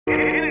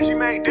did you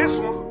make this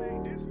one?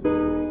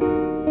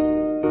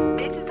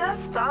 Bitches, that's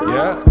stone.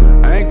 Yeah,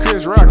 I ain't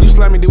Chris Rock, you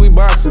slap me, then we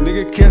boxing,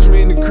 nigga. Catch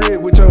me in the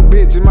crib with your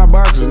bitch in my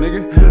boxers,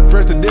 nigga.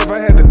 Fresh to death, I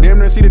had to damn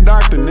near see the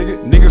doctor,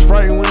 nigga. Niggas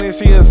frightened when they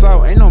see us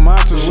out, ain't no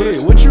monsters with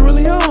us. What you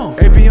really on?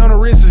 AP on the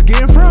wrist is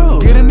getting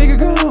froze. Get a nigga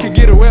gone, can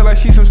get her wet like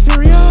she some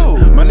cereal.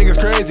 My niggas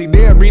crazy,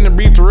 they'll bring the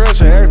beef to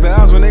Russia. Ask the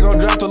house when they gon'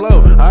 drop the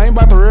low. I ain't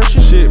bout to rush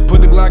you. Shit,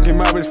 put the Glock in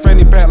my bitch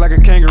fanny pack like a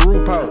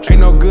kangaroo pouch.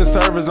 Ain't no good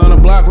service on the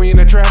block when you in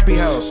a trappy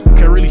house.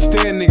 Can't really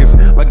stand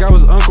niggas like I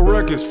was Uncle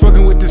Ruckus.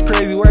 Fucking with this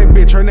crazy white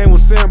bitch, her name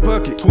was Sam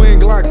Puckett. Twin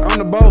Glocks on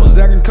the boat,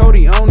 Zach and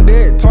Cody on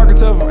deck. Talking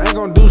tough, ain't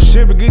gon' do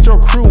shit but get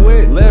your crew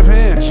wet. Left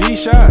hand,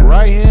 G-shot,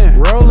 right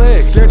hand,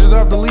 Rolex. Stretches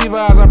off the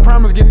Levi's, I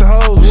promise get the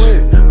hoes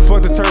wet.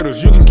 Fuck the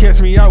turtles, you can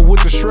catch me out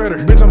with the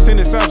shredder. Bitch, I'm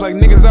sending sounds like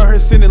niggas out here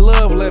sending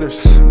love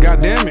letters. God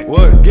damn it,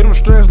 what? Get them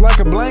stressed like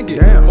a blanket,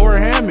 damn, or a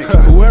hammock.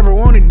 Whoever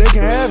want it, they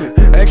can have it.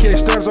 AK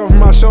straps over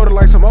my shoulder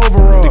like some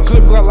overalls. The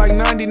clip got like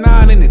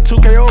 99 in it,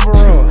 2K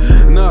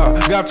overall.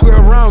 Nah, got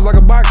 12 rounds like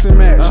a boxing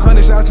match.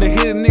 100 shots to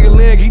hit a nigga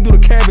leg, he do the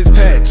cabbage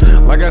patch.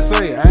 Like I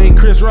say, I ain't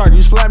Chris Rock,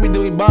 you slap me,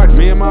 then we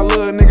boxing. Me and my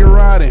little nigga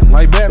riding,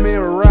 like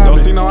Batman with Robin. Don't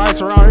see no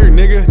ice around here,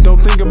 nigga, don't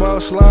think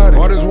about sliding.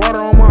 All this water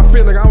on my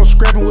feet like I was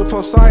scrapping with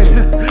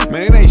Poseidon.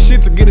 Man, it ain't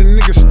shit to get a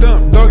nigga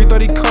stumped. Doggy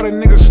thought he caught a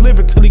nigga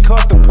slipping till he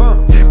caught the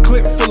pump.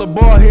 Clip full of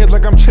bald heads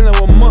like I'm chilling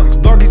with monks.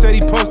 Doggy said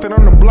he posted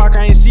on the block,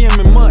 I ain't see him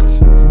in months.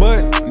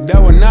 But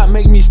that would not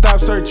make me stop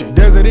searching.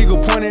 Desert Eagle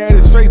pointed at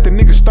his face, the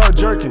nigga start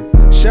jerking.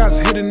 Shots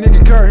hit a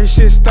nigga car, his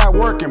shit stopped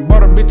working.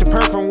 Bought a bitch a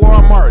perf from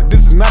Walmart,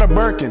 this is not a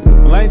Birkin.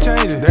 Well, I ain't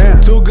changing,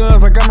 damn. 2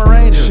 guns like I'm a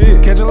ranger,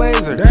 shit, catch a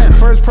laser, damn.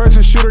 First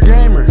person shooter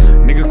gamer.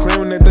 Niggas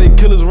claiming that they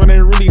killers when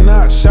they really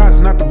not. Shots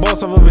knock the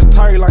boss off of his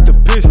tire like the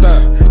pit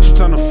stop. She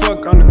tryna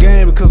fuck on the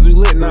game because we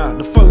lit now.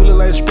 The fuck we look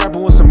like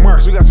scrapping with some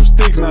marks, we got some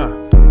sticks now.